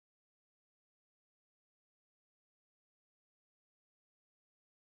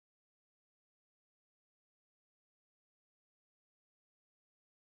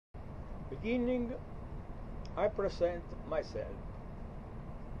Beginning, I present myself.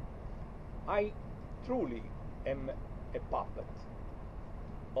 I truly am a puppet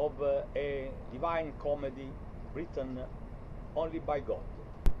of a divine comedy written only by God.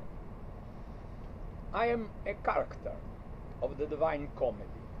 I am a character of the divine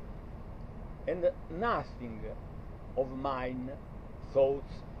comedy, and nothing of mine,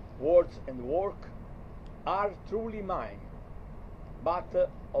 thoughts, words and work are truly mine, but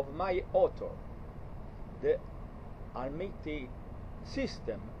of my author, the almighty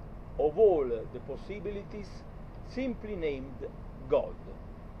system of all the possibilities, simply named God.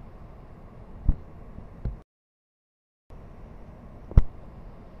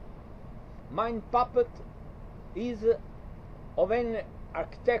 My puppet is of an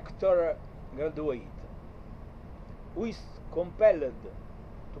architecture graduate, who is compelled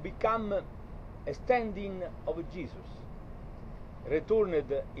to become a stand-in of Jesus,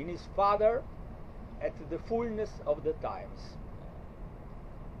 returned in his Father at the fullness of the times.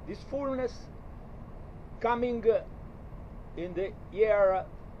 This fullness coming in the year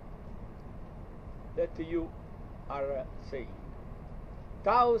that you are saying,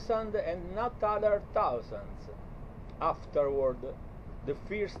 thousand and not other thousands afterward, the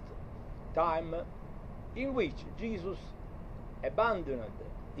first time in which Jesus abandoned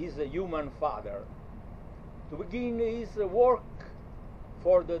his human father to begin his work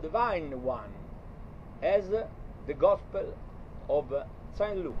for the divine one, as the Gospel of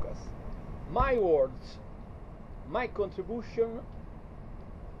St. Lucas. My words, my contribution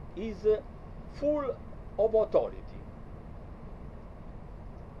is full of authority.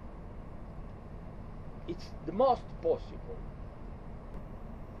 It's the most possible.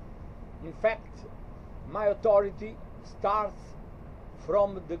 In fact, my authority starts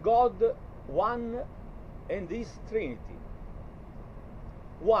from the God One and His Trinity.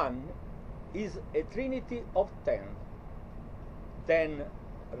 One is a trinity of 10. 10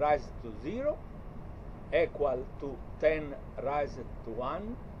 raised to 0 equal to 10 raised to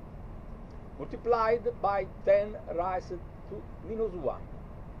 1 multiplied by 10 raised to minus 1.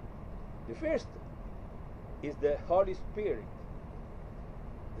 The first is the Holy Spirit.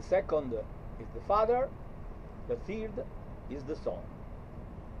 The second is the Father. The third is the Son.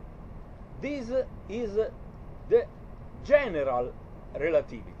 This is the general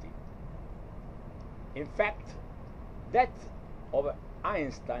relativity. In fact, that of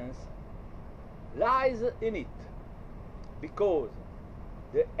Einstein's lies in it, because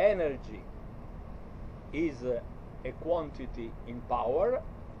the energy is a quantity in power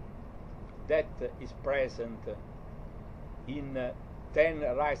that is present in 10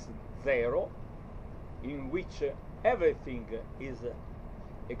 raised 0, in which everything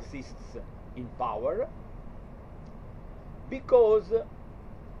exists in power, because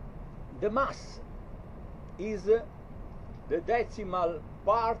the mass is the decimal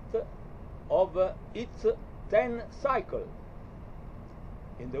part of its 10 cycle,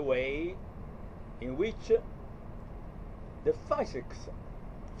 in the way in which the physics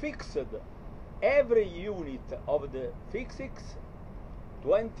fixed every unit of the physics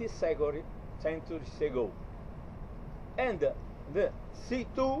 20 centuries ago, and the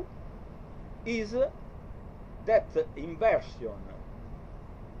C2 is that inversion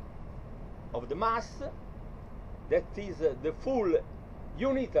of the mass that is the full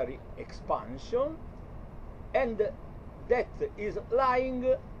unitary expansion, and that is lying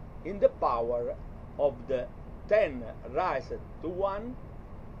in the power of the 10 raised to 1,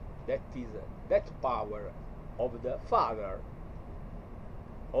 that is that power of the Father,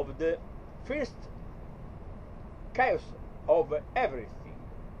 of the first chaos of everything.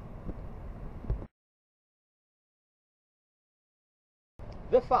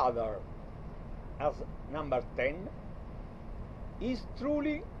 The Father, as number 10, is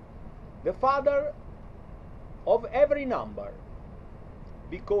truly the Father of every number,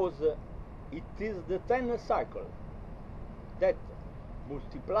 because it is the 10 cycle that,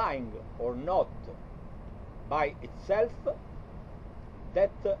 multiplying or not by itself,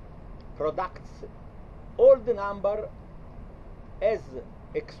 that products all the number as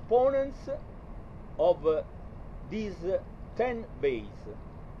exponents of these 10 base.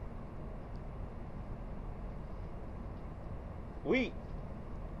 We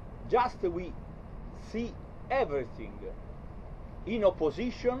see everything in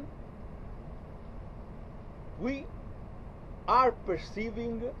opposition. We are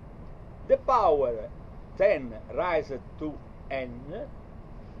perceiving the power 10 raised to n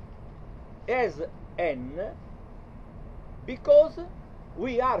as n, because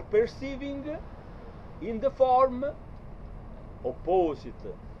we are perceiving in the form opposite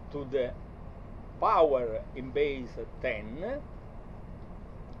to the power in base 10,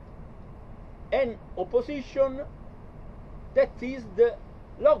 an opposition that is the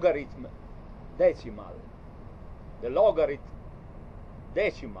logarithm decimal. The logarithm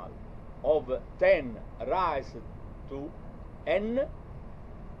decimal of 10 raised to n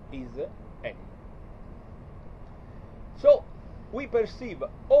is n. So we perceive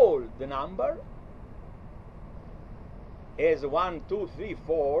all the number as 1, 2, 3,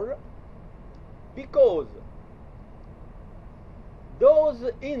 4 because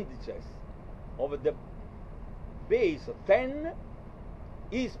those indices of the base 10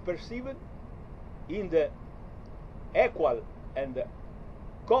 is perceived in the equal and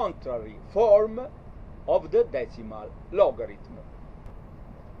contrary form of the decimal logarithm.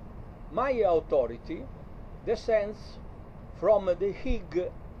 My authority descends from the hig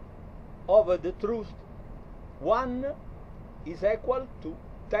of the truth 1 is equal to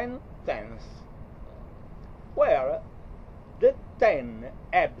 10 tenths, where the 10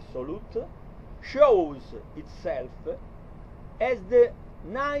 absolute shows itself as the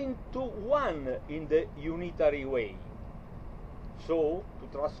 9 to 1 in the unitary way. So,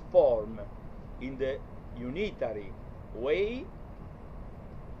 to transform in the unitary way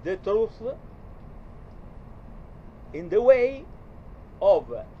the truth in the way of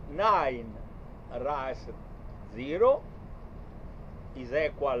 9 raised 0 is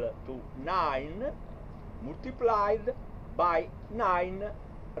equal to 9 multiplied by 9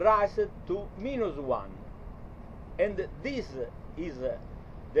 raised to minus 1. And this is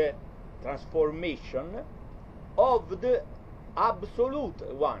the transformation of the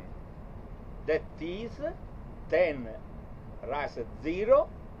absolute one, that is 10 raised 0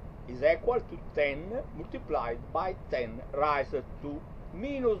 is equal to 10 multiplied by 10 raised to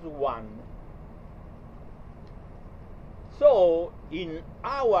minus 1. So, in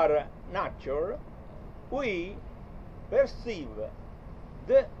our nature, we perceive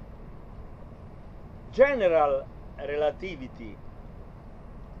the general relativity,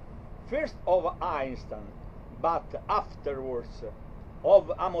 first of Einstein, but afterwards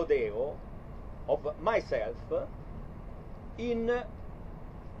of Amodeo, of myself, in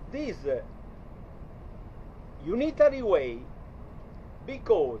this unitary way,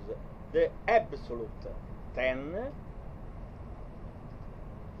 because the absolute 10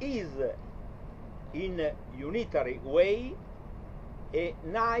 is in unitary way a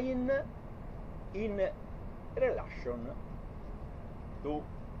 9 in relation to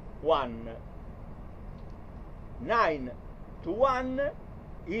 1. 9 to 1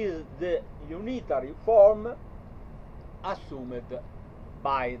 is the unitary form assumed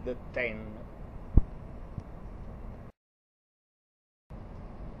by the 10.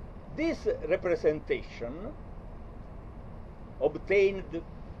 This representation, obtained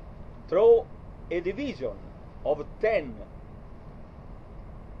through a division of 10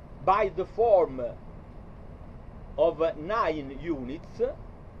 by the form of 9 units,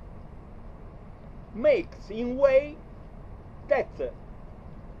 makes in way that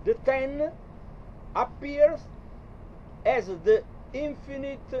the 10 appears as the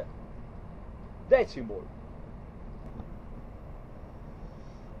infinite decimal.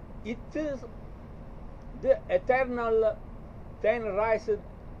 It is the eternal 10 raised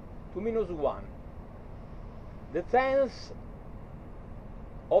to minus 1, the tenth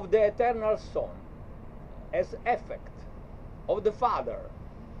of the eternal Son, as effect of the Father,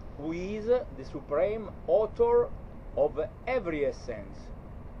 who is the supreme author of every essence.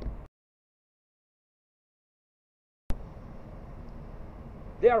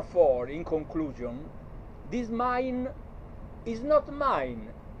 Therefore, in conclusion, this mine is not mine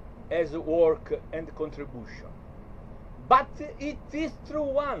as work and contribution, but it is true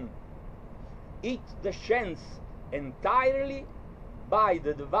one. It descends entirely by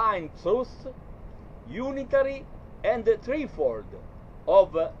the divine truth, unitary and threefold,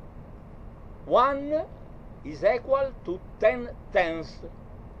 of 1 is equal to 10 tenths,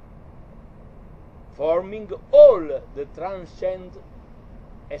 forming all the transcendent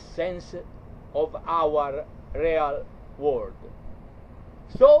essence of our real world.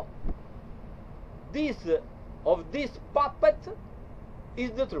 So, this puppet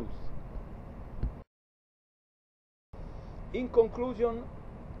is the truth. In conclusion,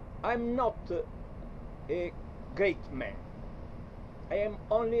 I'm not a great man. I am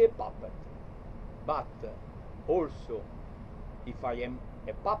only a puppet. But also, if I am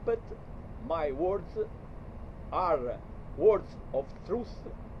a puppet, my words are words of truth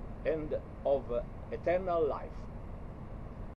and of eternal life.